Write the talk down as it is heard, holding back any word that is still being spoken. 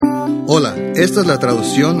Hola, esta es la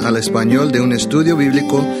traducción al español de un estudio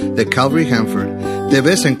bíblico de Calvary Hanford. De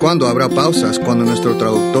vez en cuando habrá pausas cuando nuestro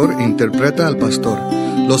traductor interpreta al pastor.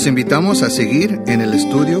 Los invitamos a seguir en el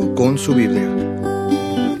estudio con su Biblia.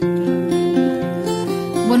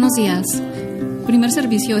 Buenos días. Primer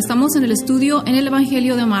servicio. Estamos en el estudio en el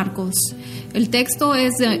Evangelio de Marcos. El texto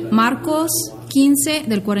es de Marcos 15,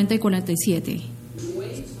 del 40 y 47.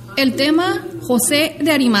 El tema: José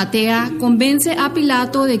de Arimatea convence a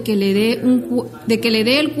Pilato de que le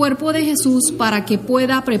dé el cuerpo de Jesús para que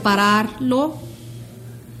pueda prepararlo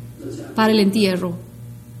para el entierro.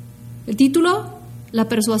 El título: La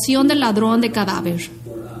persuasión del ladrón de cadáver.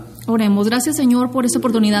 Oremos. Gracias, Señor, por esta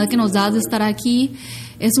oportunidad que nos das de estar aquí.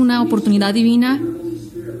 Es una oportunidad divina.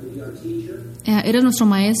 Eres nuestro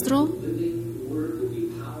maestro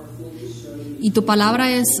y tu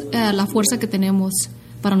palabra es la fuerza que tenemos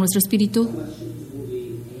para nuestro espíritu.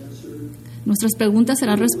 Nuestras preguntas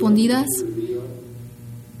serán respondidas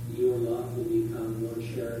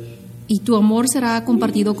y tu amor será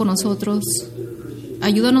compartido con nosotros.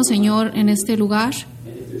 Ayúdanos, Señor, en este lugar.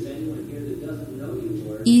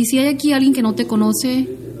 Y si hay aquí alguien que no te conoce,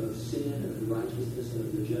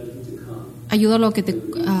 ayúdalo a que te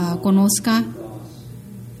conozca.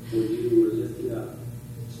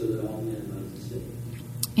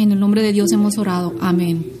 En el nombre de Dios hemos orado.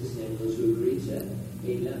 Amén.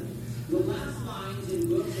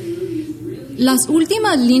 Las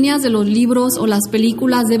últimas líneas de los libros o las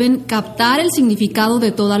películas deben captar el significado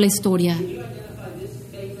de toda la historia.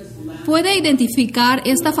 ¿Puede identificar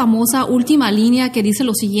esta famosa última línea que dice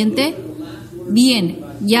lo siguiente? Bien,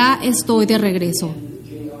 ya estoy de regreso.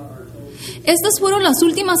 Estas fueron las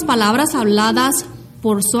últimas palabras habladas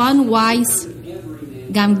por Swan Wise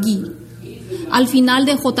Gamgee al final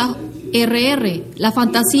de J.R.R., la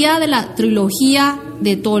fantasía de la trilogía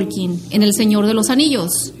de Tolkien en El Señor de los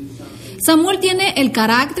Anillos. Samuel tiene el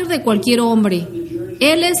carácter de cualquier hombre.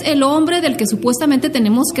 Él es el hombre del que supuestamente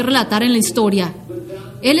tenemos que relatar en la historia.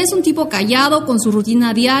 Él es un tipo callado con su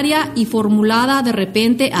rutina diaria y formulada de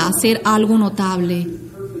repente a hacer algo notable.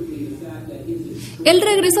 Él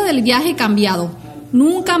regresa del viaje cambiado,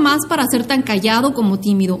 nunca más para ser tan callado como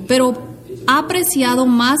tímido, pero apreciado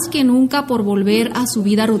más que nunca por volver a su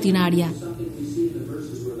vida rutinaria.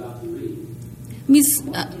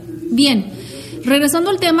 Bien, regresando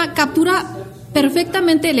al tema, captura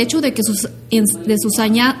perfectamente el hecho de que sus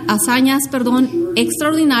hazañas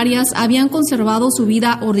extraordinarias habían conservado su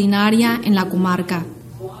vida ordinaria en la comarca.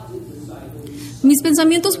 Mis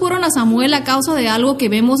pensamientos fueron a Samuel a causa de algo que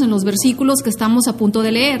vemos en los versículos que estamos a punto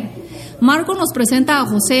de leer. Marcos nos presenta a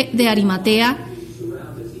José de Arimatea,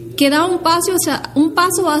 que da un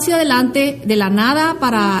paso hacia adelante de la nada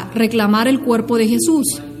para reclamar el cuerpo de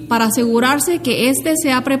Jesús, para asegurarse que éste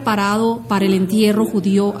sea preparado para el entierro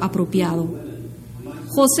judío apropiado.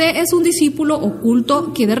 José es un discípulo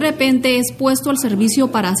oculto que de repente es puesto al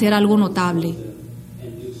servicio para hacer algo notable.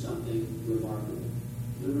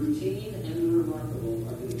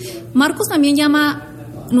 Marcos también llama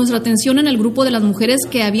nuestra atención en el grupo de las mujeres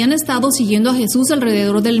que habían estado siguiendo a Jesús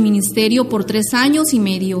alrededor del ministerio por 3 años y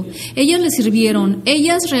medio. Ellas le sirvieron,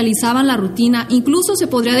 ellas realizaban la rutina, incluso se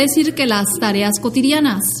podría decir que las tareas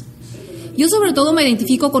cotidianas. Yo sobre todo me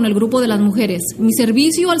identifico con el grupo de las mujeres. Mi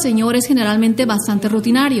servicio al Señor es generalmente bastante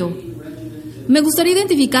rutinario. Me gustaría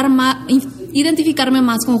identificarme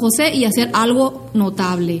más con José y hacer algo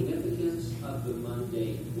notable.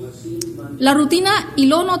 La rutina y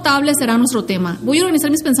lo notable será nuestro tema. Voy a organizar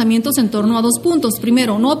mis pensamientos en torno a 2 puntos.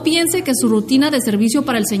 Primero, no piense que su rutina de servicio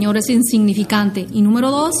para el Señor es insignificante. Y número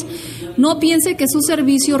 2, no piense que su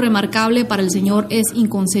servicio remarcable para el Señor es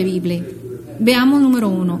inconcebible. Veamos número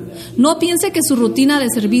 1. No piense que su rutina de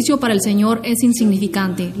servicio para el Señor es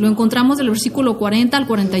insignificante. Lo encontramos del versículo 40 al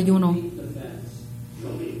 41.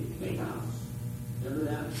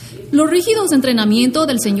 Los rígidos entrenamientos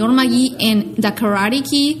del señor Magee en The Karate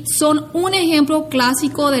Kid son un ejemplo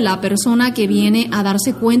clásico de la persona que viene a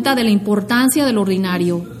darse cuenta de la importancia del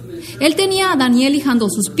ordinario. Él tenía a Daniel lijando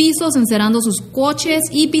sus pisos, encerando sus coches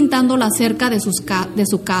y pintando la cerca de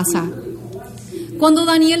su casa. Cuando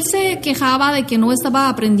Daniel se quejaba de que no estaba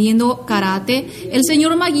aprendiendo karate, el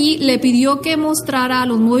señor Magee le pidió que mostrara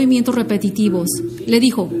los movimientos repetitivos. Le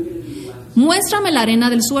dijo: muéstrame la arena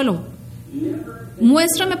del suelo.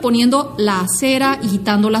 Muéstrame poniendo la acera y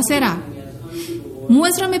quitando la acera.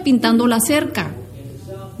 Muéstrame pintando la cerca.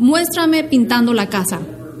 Muéstrame pintando la casa.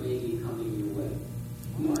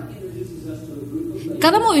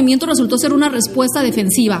 Cada movimiento resultó ser una respuesta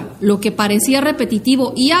defensiva. Lo que parecía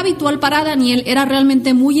repetitivo y habitual para Daniel era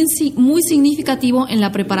realmente muy significativo en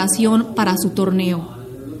la preparación para su torneo.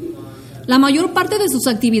 La mayor parte de sus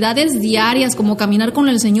actividades diarias, como caminar con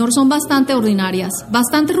el Señor, son bastante ordinarias,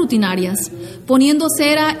 bastante rutinarias, poniendo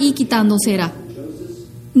cera y quitando cera.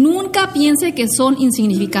 Nunca piense que son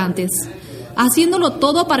insignificantes. Haciéndolo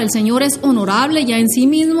todo para el Señor es honorable ya en sí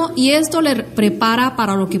mismo, y esto le prepara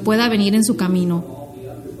para lo que pueda venir en su camino.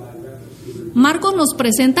 Marcos nos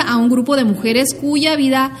presenta a un grupo de mujeres cuya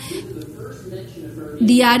vida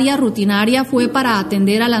diaria rutinaria fue para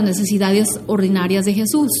atender a las necesidades ordinarias de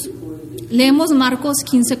Jesús. Leemos Marcos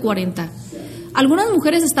 15:40. Algunas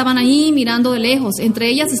mujeres estaban ahí mirando de lejos. Entre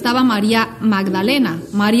ellas estaba María Magdalena,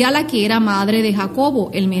 María la que era madre de Jacobo,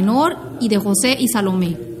 el menor, y de José y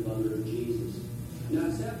Salomé.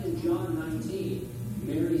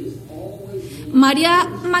 María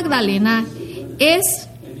Magdalena es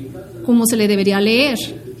como se le debería leer.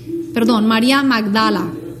 María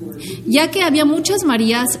Magdala, ya que había muchas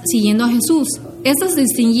Marías siguiendo a Jesús. Esta se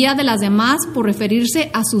distinguía de las demás por referirse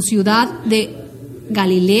a su ciudad de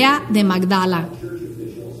Galilea de Magdala.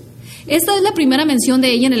 Esta es la primera mención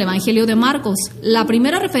de ella en el Evangelio de Marcos. La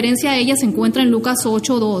primera referencia a ella se encuentra en Lucas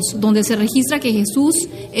 8:2, donde se registra que Jesús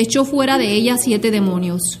echó fuera de ella 7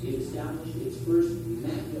 demonios.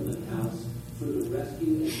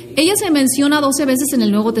 Ella se menciona 12 veces en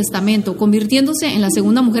el Nuevo Testamento, convirtiéndose en la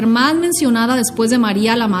segunda mujer más mencionada después de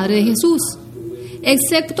María, la madre de Jesús,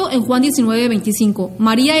 excepto en Juan 19:25.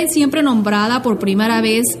 María es siempre nombrada por primera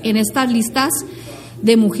vez en estas listas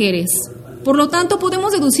de mujeres. Por lo tanto,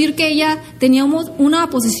 podemos deducir que ella tenía una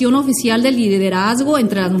posición oficial de liderazgo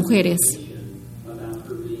entre las mujeres.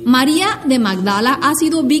 María de Magdala ha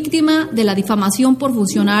sido víctima de la difamación por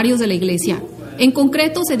funcionarios de la iglesia. En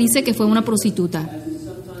concreto, se dice que fue una prostituta.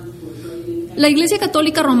 La Iglesia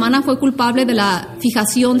Católica Romana fue culpable de la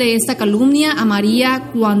fijación de esta calumnia a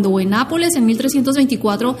María cuando en Nápoles, en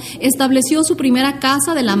 1324, estableció su primera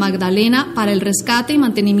casa de la Magdalena para el rescate y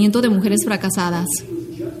mantenimiento de mujeres fracasadas.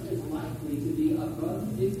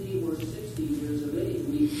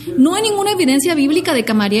 No hay ninguna evidencia bíblica de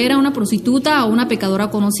que María era una prostituta o una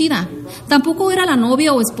pecadora conocida. Tampoco era la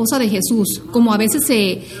novia o esposa de Jesús, como a veces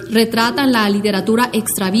se retrata en la literatura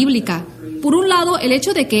extrabíblica. Por un lado, el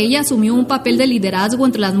hecho de que ella asumió un papel de liderazgo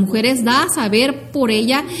entre las mujeres da a saber por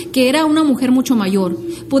ella que era una mujer mucho mayor.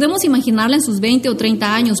 Podemos imaginarla en sus 20 o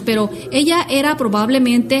 30 años, pero ella era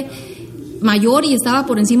probablemente mayor y estaba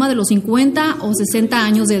por encima de los 50 o 60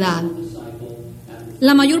 años de edad.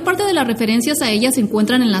 La mayor parte de las referencias a ella se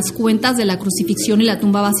encuentran en las cuentas de la crucifixión y la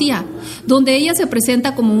tumba vacía, donde ella se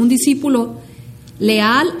presenta como un discípulo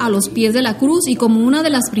leal a los pies de la cruz y como una de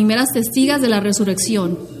las primeras testigas de la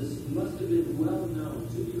resurrección.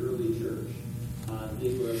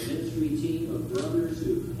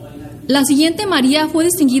 La siguiente María fue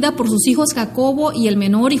distinguida por sus hijos Jacobo y el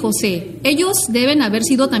menor y José. Ellos deben haber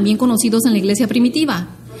sido también conocidos en la iglesia primitiva.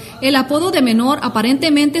 El apodo de menor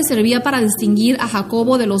aparentemente servía para distinguir a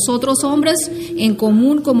Jacobo de los otros hombres en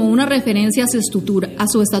común como una referencia a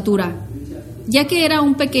su estatura, ya que era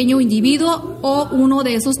un pequeño individuo o uno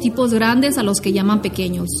de esos tipos grandes a los que llaman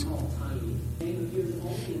pequeños.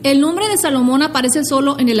 El nombre de Salomón aparece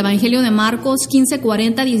solo en el Evangelio de Marcos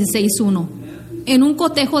 15:40, 16:1. En un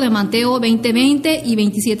cotejo de Mateo 20:20 y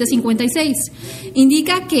 27:56.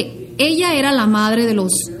 Indica que ella era la madre de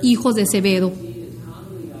los hijos de Zebedeo,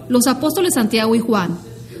 los apóstoles Santiago y Juan.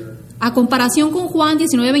 A comparación con Juan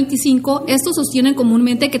 19:25, estos sostienen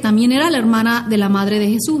comúnmente que también era la hermana de la madre de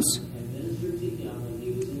Jesús.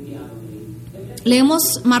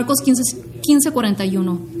 Leemos Marcos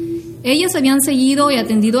 15:41. Ellas habían seguido y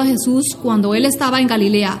atendido a Jesús cuando él estaba en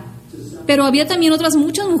Galilea, pero había también otras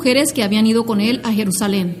muchas mujeres que habían ido con él a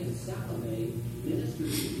Jerusalén.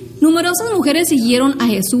 Numerosas mujeres siguieron a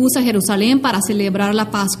Jesús a Jerusalén para celebrar la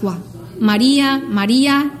Pascua. María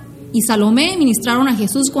y Salomé ministraron a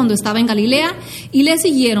Jesús cuando estaba en Galilea y le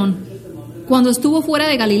siguieron cuando estuvo fuera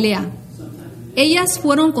de Galilea. Ellas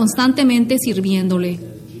fueron constantemente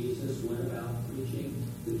sirviéndole.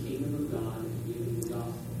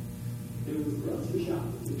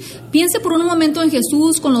 Piense por un momento en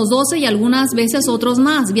Jesús con los 12 y algunas veces otros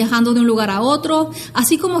más, viajando de un lugar a otro.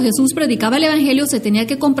 Así como Jesús predicaba el Evangelio, se tenía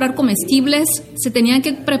que comprar comestibles, se tenían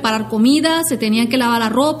que preparar comida, se tenían que lavar la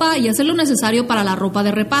ropa y hacer lo necesario para la ropa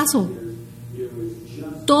de repaso.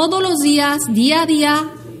 Todos los días, día a día,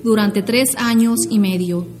 durante 3 años y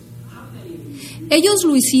medio. Ellos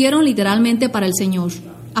lo hicieron literalmente para el Señor.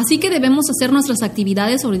 Así que debemos hacer nuestras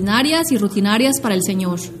actividades ordinarias y rutinarias para el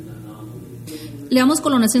Señor. Leamos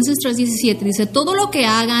Colosenses 3:17, dice: todo lo que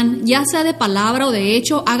hagan, ya sea de palabra o de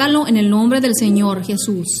hecho, háganlo en el nombre del Señor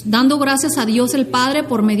Jesús, dando gracias a Dios el Padre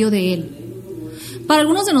por medio de Él. Para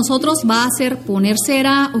algunos de nosotros va a ser poner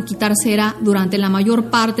cera o quitar cera durante la mayor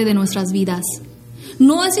parte de nuestras vidas.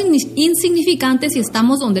 No es insignificante si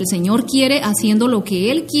estamos donde el Señor quiere, haciendo lo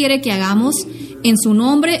que Él quiere que hagamos en su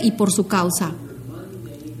nombre y por su causa.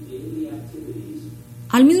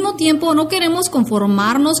 Al mismo tiempo, no queremos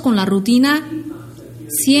conformarnos con la rutina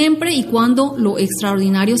siempre y cuando lo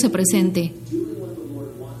extraordinario se presente.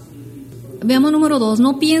 Veamos número 2.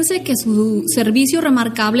 No piense que su servicio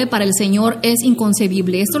remarcable para el Señor es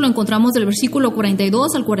inconcebible. Esto lo encontramos del versículo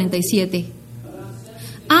 42 al 47.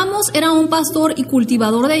 Amos era un pastor y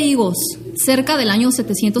cultivador de higos cerca del año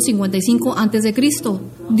 755 a.C.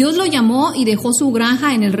 Dios lo llamó y dejó su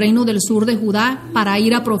granja en el reino del sur de Judá para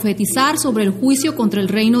ir a profetizar sobre el juicio contra el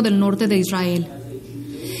reino del norte de Israel.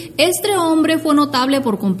 Este hombre fue notable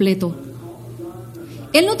por completo.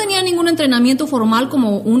 Él no tenía ningún entrenamiento formal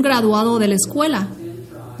como un graduado de la escuela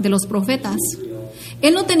de los profetas.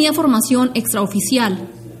 Él no tenía formación extraoficial.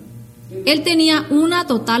 Él tenía una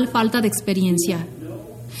total falta de experiencia.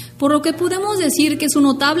 Por lo que podemos decir que su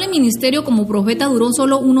notable ministerio como profeta duró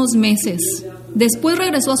solo unos meses. Después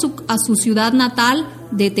regresó a su ciudad natal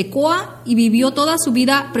de Tecoa y vivió toda su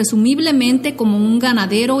vida presumiblemente como un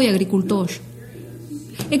ganadero y agricultor.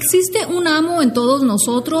 Existe un amo en todos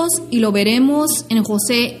nosotros y lo veremos en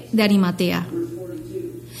José de Arimatea.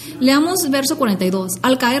 Leamos verso 42.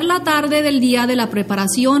 Al caer la tarde del día de la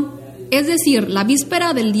preparación, es decir, la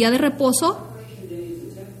víspera del día de reposo.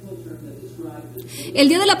 El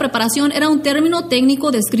día de la preparación era un término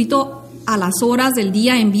técnico descrito a las horas del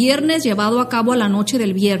día en viernes llevado a cabo a la noche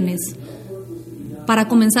del viernes. Para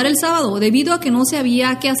comenzar el sábado, debido a que no se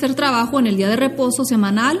había que hacer trabajo en el día de reposo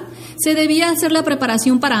semanal, se debía hacer la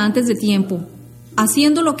preparación para antes de tiempo,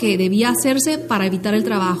 haciendo lo que debía hacerse para evitar el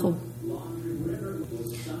trabajo.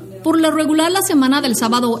 Por lo regular, la semana del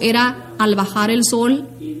sábado era al bajar el sol,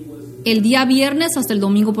 el día viernes hasta el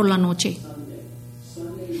domingo por la noche.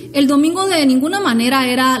 El domingo de ninguna manera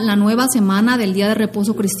era la nueva semana del día de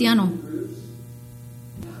reposo cristiano.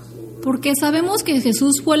 Porque sabemos que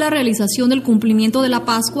Jesús fue la realización del cumplimiento de la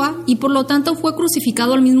Pascua y por lo tanto fue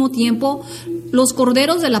crucificado al mismo tiempo. Los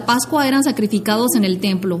corderos de la Pascua eran sacrificados en el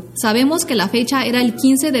templo. Sabemos que la fecha era el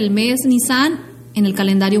 15 del mes Nisan en el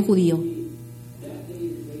calendario judío.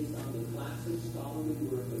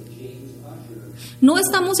 No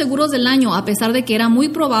estamos seguros del año, a pesar de que era muy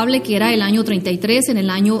probable que era el año 33 en el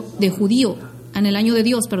año de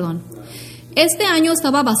Dios. Este año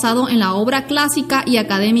estaba basado en la obra clásica y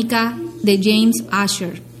académica de James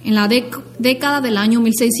Asher. En la década del año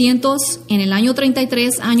 1600, en el año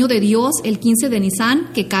 33, año de Dios, el 15 de Nisan,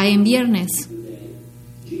 que cae en viernes.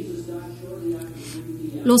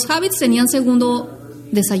 Los Habits tenían segundo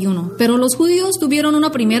desayuno, pero los judíos tuvieron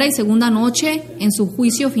una primera y segunda noche en su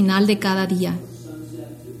juicio final de cada día.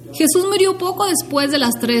 Jesús murió poco después de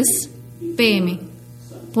las 3 p.m.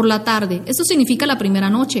 por la tarde. Eso significa la primera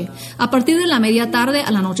noche, a partir de la media tarde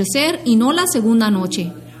al anochecer y no la segunda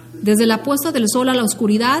noche, desde la puesta del sol a la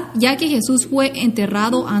oscuridad, ya que Jesús fue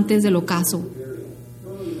enterrado antes del ocaso.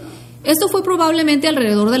 Esto fue probablemente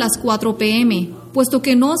alrededor de las 4 p.m., puesto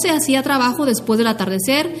que no se hacía trabajo después del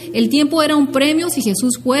atardecer. El tiempo era un premio si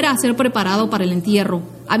Jesús fuera a ser preparado para el entierro.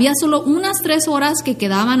 Había solo unas 3 horas que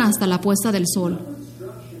quedaban hasta la puesta del sol.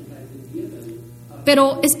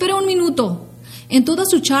 Pero espera un minuto. En toda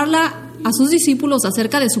su charla a sus discípulos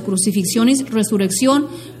acerca de su crucifixión y resurrección,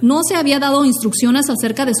 no se había dado instrucciones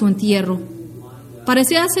acerca de su entierro.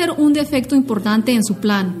 Parecía ser un defecto importante en su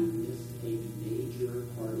plan.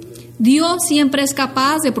 Dios siempre es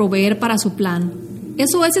capaz de proveer para su plan.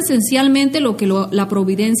 Eso es esencialmente lo que la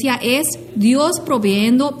providencia es, Dios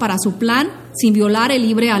proveyendo para su plan sin violar el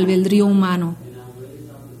libre albedrío humano.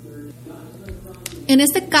 En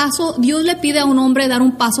este caso, Dios le pide a un hombre dar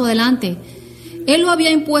un paso adelante. Él lo había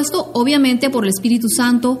impuesto, obviamente, por el Espíritu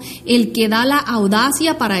Santo, el que da la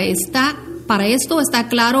audacia para esto. Está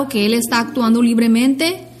claro que él está actuando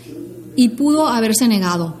libremente y pudo haberse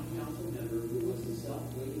negado.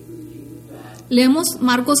 Leemos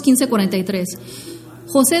Marcos 15:43.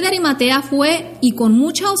 José de Arimatea fue y con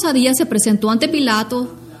mucha osadía se presentó ante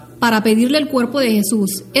Pilato para pedirle el cuerpo de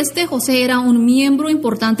Jesús. Este José era un miembro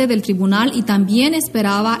importante del tribunal y también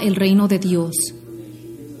esperaba el reino de Dios.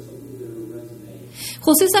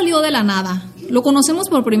 José salió de la nada. Lo conocemos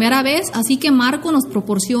por primera vez, así que Marco nos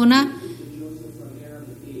proporciona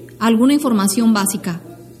alguna información básica.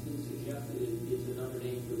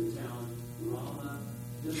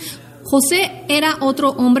 José era otro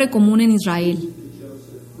hombre común en Israel.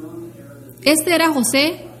 Este era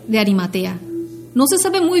José de Arimatea. No se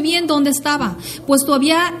sabe muy bien dónde estaba, puesto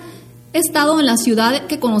había estado en la ciudad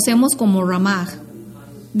que conocemos como Ramá.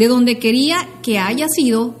 De donde quería que haya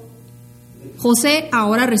sido, José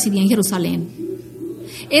ahora residía en Jerusalén.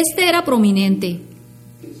 Este era prominente.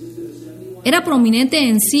 Era prominente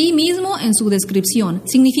en sí mismo en su descripción.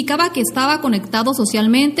 Significaba que estaba conectado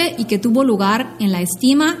socialmente y que tuvo lugar en la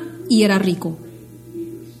estima y era rico.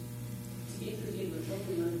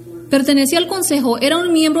 Pertenecía al consejo, era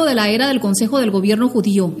un miembro de la era del consejo del gobierno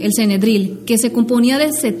judío, el Sanedril, que se componía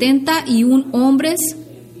de 71 hombres.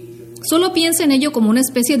 Solo piensa en ello como una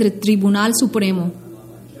especie de tribunal supremo.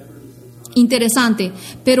 Interesante,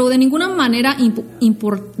 pero de ninguna manera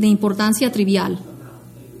de importancia trivial.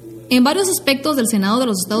 En varios aspectos del Senado de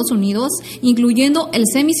los Estados Unidos, incluyendo el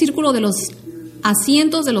semicírculo de los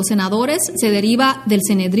asientos de los senadores, se deriva del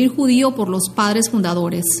Sanedril judío por los padres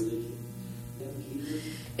fundadores.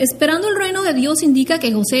 Esperando el reino de Dios indica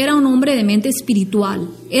que José era un hombre de mente espiritual,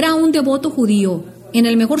 era un devoto judío, en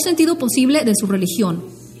el mejor sentido posible de su religión.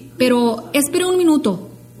 Pero espera un minuto,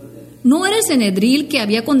 ¿no era el Sanedril que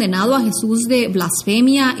había condenado a Jesús de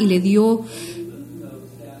blasfemia y le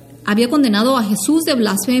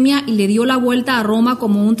dio la vuelta a Roma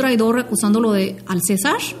como un traidor acusándolo al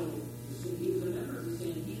César?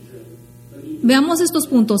 Veamos estos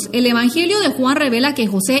puntos. El Evangelio de Juan revela que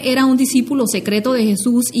José era un discípulo secreto de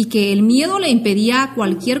Jesús y que el miedo le impedía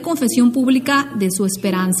cualquier confesión pública de su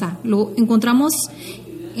esperanza. Lo encontramos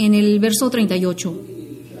en el verso 38.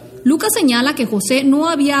 Lucas señala que José no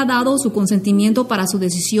había dado su consentimiento para su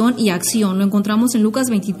decisión y acción. Lo encontramos en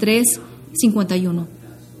Lucas 23, 51.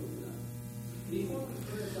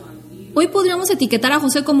 Hoy podríamos etiquetar a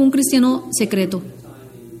José como un cristiano secreto.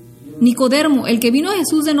 Nicodemo, el que vino a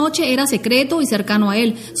Jesús de noche, era secreto y cercano a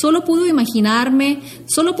él. Solo puedo imaginarme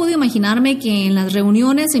que en las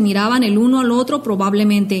reuniones se miraban el uno al otro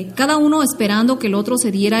probablemente, cada uno esperando que el otro se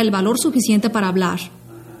diera el valor suficiente para hablar.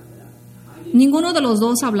 Ninguno de los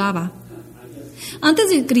dos hablaba. Antes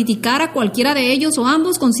de criticar a cualquiera de ellos o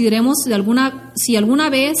ambos, consideremos si alguna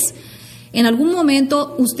vez, en algún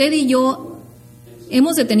momento, usted y yo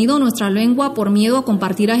hemos detenido nuestra lengua por miedo a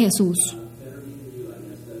compartir a Jesús.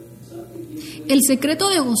 El secreto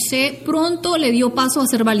de José pronto le dio paso a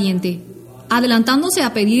ser valiente, adelantándose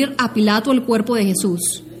a pedir a Pilato el cuerpo de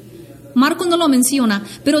Jesús. Marcos no lo menciona,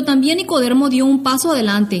 pero también Nicodemo dio un paso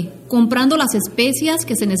adelante, comprando las especias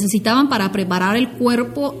que se necesitaban para preparar el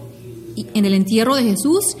cuerpo en el entierro de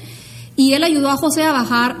Jesús, y él ayudó a José a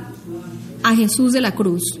bajar a Jesús de la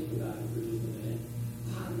cruz.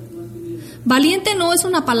 Valiente no es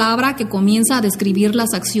una palabra que comienza a describir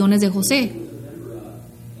las acciones de José.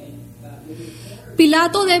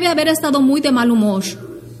 Pilato debe haber estado muy de mal humor.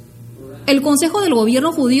 El consejo del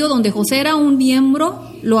gobierno judío, donde José era un miembro,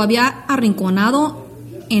 lo había arrinconado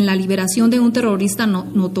en la liberación de un terrorista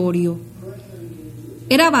notorio.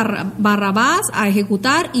 Era Barrabás a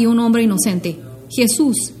ejecutar y un hombre inocente.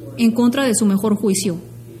 Jesús, en contra de su mejor juicio,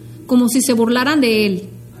 como si se burlaran de él,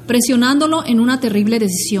 presionándolo en una terrible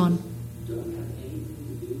decisión.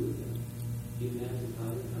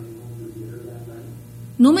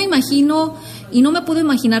 No me imagino y no me puedo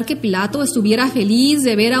imaginar que Pilato estuviera feliz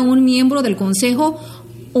de ver a un miembro del consejo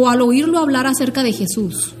o al oírlo hablar acerca de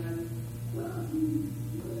Jesús.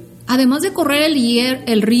 Además de correr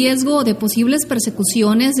el riesgo de posibles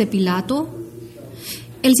persecuciones de Pilato,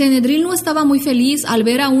 el Sanedril no estaba muy feliz al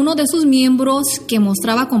ver a uno de sus miembros que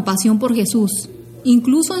mostraba compasión por Jesús,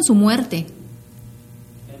 incluso en su muerte.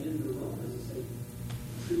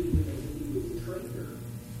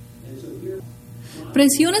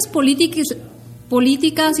 Presiones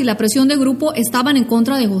políticas y la presión de grupo estaban en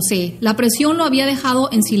contra de José. La presión lo había dejado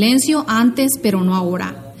en silencio antes, pero no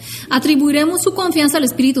ahora. Atribuiremos su confianza al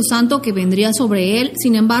Espíritu Santo que vendría sobre él.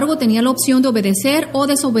 Sin embargo, tenía la opción de obedecer o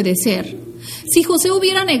desobedecer. Si José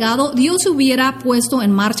hubiera negado, Dios hubiera puesto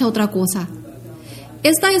en marcha otra cosa.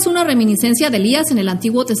 Esta es una reminiscencia de Elías en el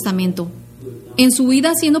Antiguo Testamento. En su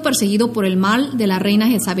vida siendo perseguido por el mal de la reina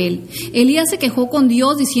Jezabel, Elías se quejó con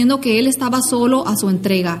Dios diciendo que él estaba solo a su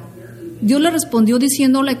entrega. Dios le respondió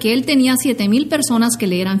diciéndole que él tenía 7,000 personas que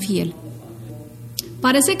le eran fiel.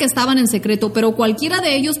 Parece que estaban en secreto, pero cualquiera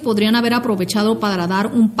de ellos podrían haber aprovechado para dar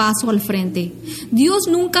un paso al frente. Dios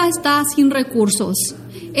nunca está sin recursos.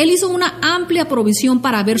 Él hizo una amplia provisión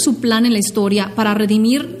para ver su plan en la historia, para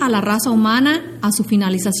redimir a la raza humana a su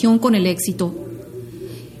finalización con el éxito.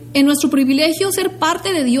 En nuestro privilegio ser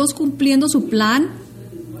parte de Dios cumpliendo su plan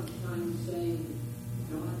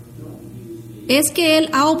es que Él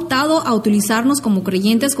ha optado a utilizarnos como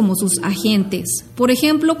creyentes como sus agentes, por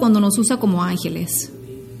ejemplo, cuando nos usa como ángeles.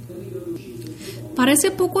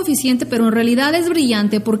 Parece poco eficiente, pero en realidad es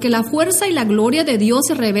brillante porque la fuerza y la gloria de Dios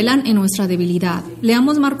se revelan en nuestra debilidad.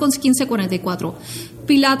 Leamos Marcos 15:44.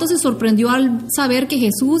 Pilato se sorprendió al saber que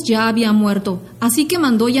Jesús ya había muerto, así que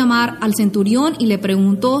mandó llamar al centurión y le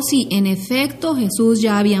preguntó si en efecto Jesús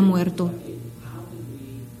ya había muerto.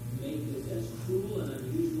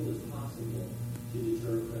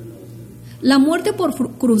 La muerte por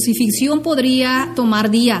crucifixión podría tomar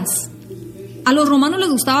días. A los romanos les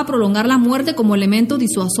gustaba prolongar la muerte como elemento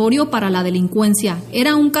disuasorio para la delincuencia.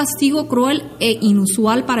 Era un castigo cruel e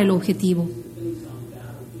inusual para el objetivo.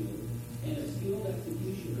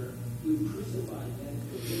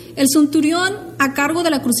 El centurión a cargo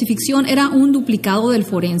de la crucifixión era un duplicado del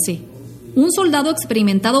forense, un soldado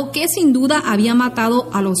experimentado que sin duda había matado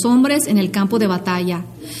a los hombres en el campo de batalla,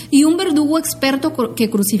 y un verdugo experto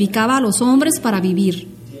que crucificaba a los hombres para vivir.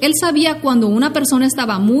 Él sabía cuando una persona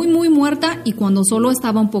estaba muy muerta y cuando solo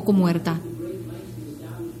estaba un poco muerta.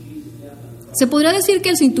 Se podría decir que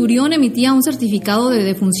el centurión emitía un certificado de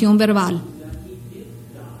defunción verbal.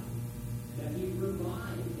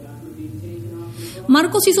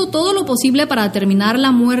 Marcos hizo todo lo posible para determinar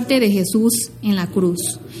la muerte de Jesús en la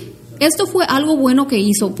cruz. Esto fue algo bueno que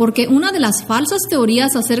hizo, porque una de las falsas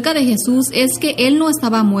teorías acerca de Jesús es que Él no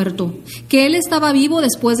estaba muerto, que Él estaba vivo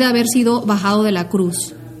después de haber sido bajado de la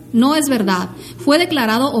cruz. No es verdad, fue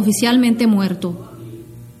declarado oficialmente muerto.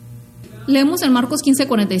 Leemos en Marcos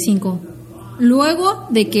 15:45. Luego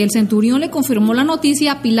de que el centurión le confirmó la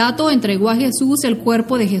noticia, Pilato entregó a Jesús el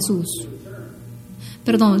cuerpo de Jesús.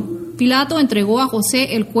 Pilato entregó a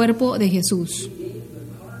José el cuerpo de Jesús.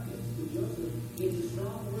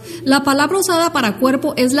 La palabra usada para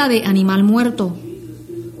cuerpo es la de animal muerto.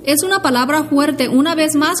 Es una palabra fuerte, una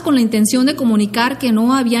vez más con la intención de comunicar que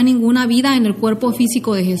no había ninguna vida en el cuerpo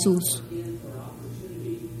físico de Jesús.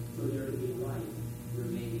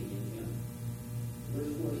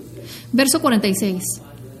 Verso 46.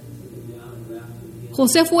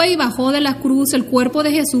 José fue y bajó de la cruz el cuerpo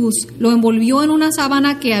de Jesús, lo envolvió en una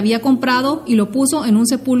sábana que había comprado y lo puso en un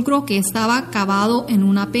sepulcro que estaba cavado en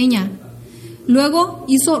una peña. Luego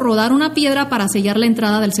hizo rodar una piedra para sellar la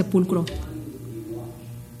entrada del sepulcro.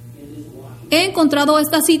 He encontrado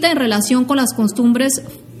esta cita en relación con las costumbres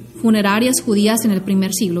funerarias judías en el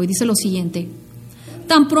primer siglo y dice lo siguiente: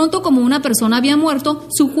 tan pronto como una persona había muerto,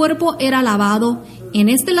 su cuerpo era lavado. En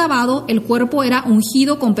este lavado, el cuerpo era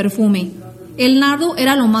ungido con perfume. El nardo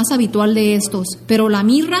era lo más habitual de estos, pero la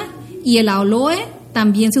mirra y el aloe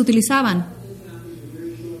también se utilizaban.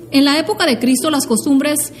 En la época de Cristo, las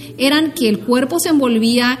costumbres eran que el cuerpo se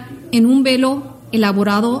envolvía en un velo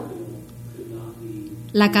elaborado.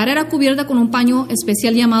 La cara era cubierta con un paño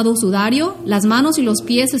especial llamado sudario. Las manos y los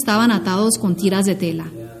pies estaban atados con tiras de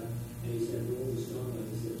tela.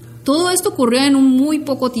 Todo esto ocurrió en un muy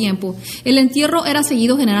poco tiempo. El entierro era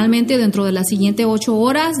seguido generalmente dentro de las siguientes 8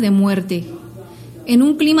 horas de muerte, en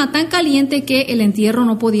un clima tan caliente que el entierro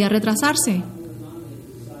no podía retrasarse.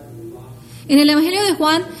 En el Evangelio de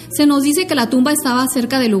Juan se nos dice que la tumba estaba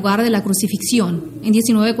cerca del lugar de la crucifixión, en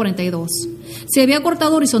 19:42. Se había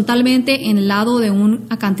cortado horizontalmente en el lado de un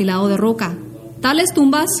acantilado de roca. Tales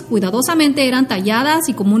tumbas cuidadosamente eran talladas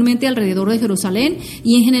y comúnmente alrededor de Jerusalén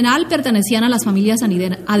y en general pertenecían a las familias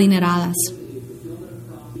adineradas.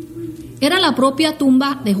 Era la propia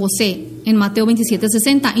tumba de José en Mateo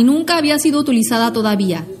 27:60 y nunca había sido utilizada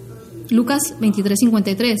todavía. Lucas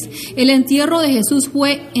 23:53. El entierro de Jesús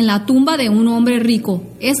fue en la tumba de un hombre rico.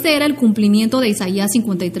 Este era el cumplimiento de Isaías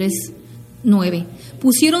 53:9.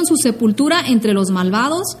 Pusieron su sepultura entre los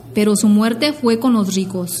malvados, pero su muerte fue con los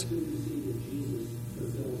ricos.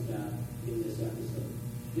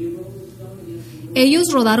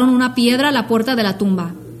 Ellos rodaron una piedra a la puerta de la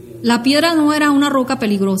tumba. La piedra no era una roca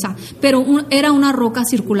peligrosa, pero era una roca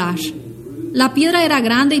circular. La piedra era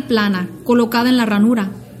grande y plana, colocada en la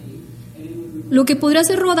ranura, lo que podría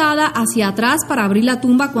ser rodada hacia atrás para abrir la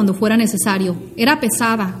tumba cuando fuera necesario. Era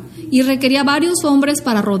pesada y requería varios hombres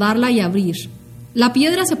para rodarla y abrir. La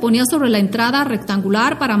piedra se ponía sobre la entrada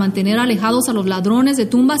rectangular para mantener alejados a los ladrones de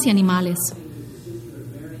tumbas y animales.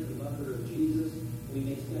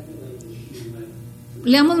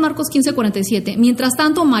 Leamos Marcos 15:47. Mientras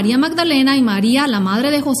tanto, María Magdalena y María, la madre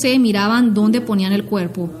de José, miraban dónde ponían el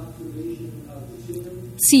cuerpo.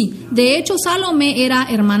 Sí, de hecho, Salomé era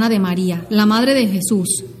hermana de María, la madre de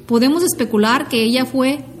Jesús. Podemos especular que ella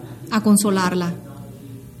fue a consolarla.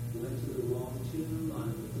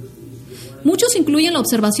 Muchos incluyen la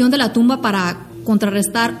observación de la tumba para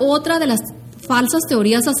contrarrestar otra de las falsas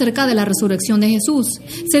teorías acerca de la resurrección de Jesús.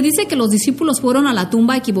 Se dice que los discípulos fueron a la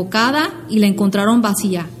tumba equivocada y la encontraron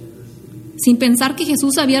vacía, sin pensar que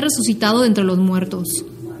Jesús había resucitado de entre los muertos.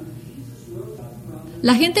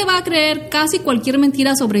 La gente va a creer casi cualquier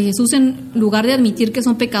mentira sobre Jesús en lugar de admitir que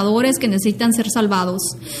son pecadores que necesitan ser salvados.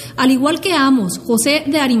 Al igual que Amos, José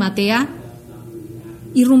de Arimatea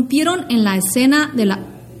irrumpieron en la escena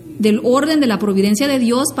del orden de la providencia de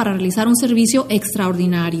Dios para realizar un servicio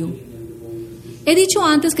extraordinario. He dicho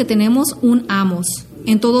antes que tenemos un Amos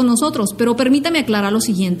en todos nosotros, pero permítame aclarar lo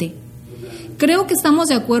siguiente. Creo que estamos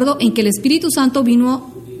de acuerdo en que el Espíritu Santo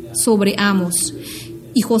vino sobre Amos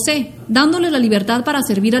y José, dándoles la libertad para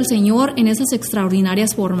servir al Señor en esas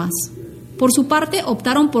extraordinarias formas. Por su parte,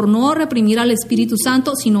 optaron por no reprimir al Espíritu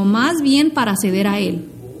Santo, sino más bien para ceder a Él.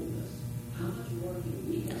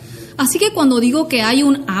 Así que cuando digo que hay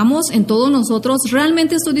un Amos en todos nosotros,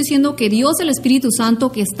 realmente estoy diciendo que Dios, el Espíritu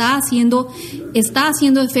Santo, que está haciendo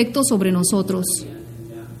efecto sobre nosotros.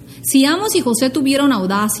 Si Amos y José tuvieron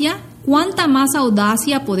audacia, ¿cuánta más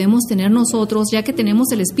audacia podemos tener nosotros, ya que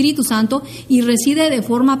tenemos el Espíritu Santo y reside de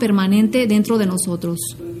forma permanente dentro de nosotros?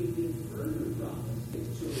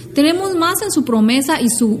 Tenemos más en su promesa y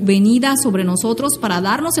su venida sobre nosotros para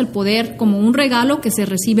darnos el poder como un regalo que se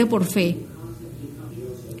recibe por fe.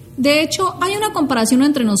 De hecho, hay una comparación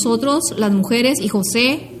entre nosotros, las mujeres, y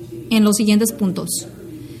José en los siguientes puntos.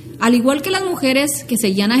 Al igual que las mujeres que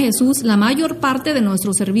seguían a Jesús, la mayor parte de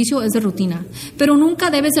nuestro servicio es de rutina, pero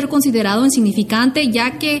nunca debe ser considerado insignificante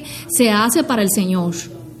ya que se hace para el Señor.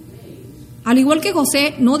 Al igual que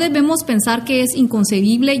José, no debemos pensar que es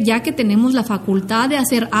inconcebible ya que tenemos la facultad de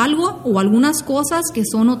hacer algo o algunas cosas que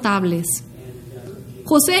son notables.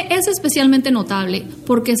 José es especialmente notable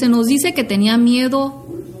porque se nos dice que tenía miedo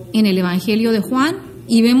en el Evangelio de Juan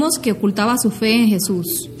y vemos que ocultaba su fe en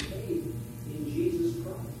Jesús.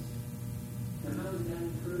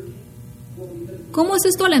 ¿Cómo es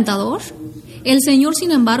esto alentador? El Señor,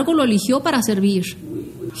 sin embargo, lo eligió para servir.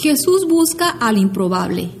 Jesús busca al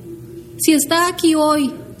improbable. Si está aquí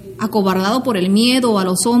hoy, acobardado por el miedo a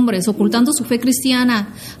los hombres, ocultando su fe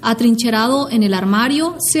cristiana, atrincherado en el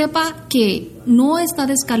armario, sepa que no está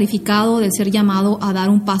descalificado de ser llamado a dar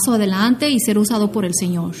un paso adelante y ser usado por el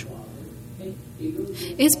Señor.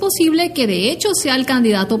 Es posible que de hecho sea el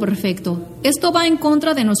candidato perfecto. Esto va en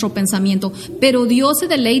contra de nuestro pensamiento, pero Dios se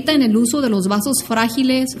deleita en el uso de los vasos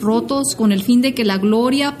frágiles, rotos, con el fin de que la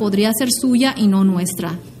gloria podría ser suya y no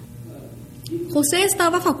nuestra. José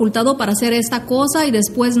estaba facultado para hacer esta cosa y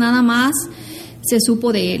después nada más se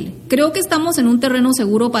supo de él. Creo que estamos en un terreno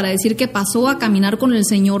seguro para decir que pasó a caminar con el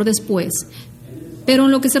Señor después. Pero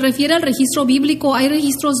en lo que se refiere al registro bíblico, hay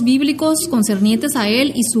registros bíblicos concernientes a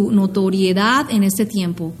él y su notoriedad en este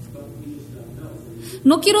tiempo.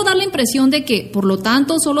 No quiero dar la impresión de que, por lo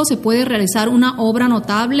tanto, solo se puede realizar una obra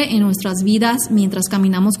notable en nuestras vidas mientras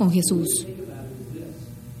caminamos con Jesús.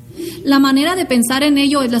 La manera de pensar en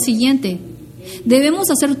ello es la siguiente. Debemos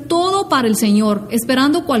hacer todo para el Señor,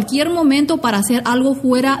 esperando cualquier momento para hacer algo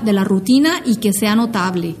fuera de la rutina y que sea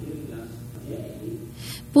notable.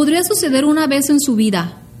 Podría suceder una vez en su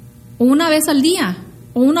vida, o una vez al día,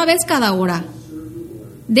 o una vez cada hora.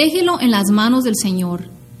 Déjelo en las manos del Señor.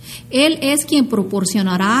 Él es quien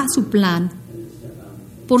proporcionará su plan.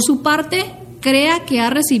 Por su parte, crea que ha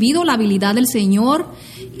recibido la habilidad del Señor,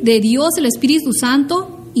 de Dios, el Espíritu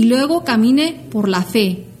Santo, y luego camine por la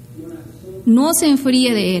fe. No se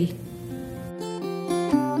enfríe de Él.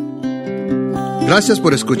 Gracias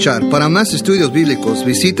por escuchar. Para más estudios bíblicos,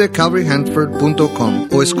 visite calvaryhanford.com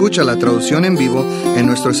o escucha la traducción en vivo en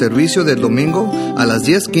nuestro servicio del domingo a las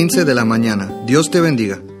 10:15 de la mañana. Dios te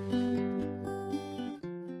bendiga.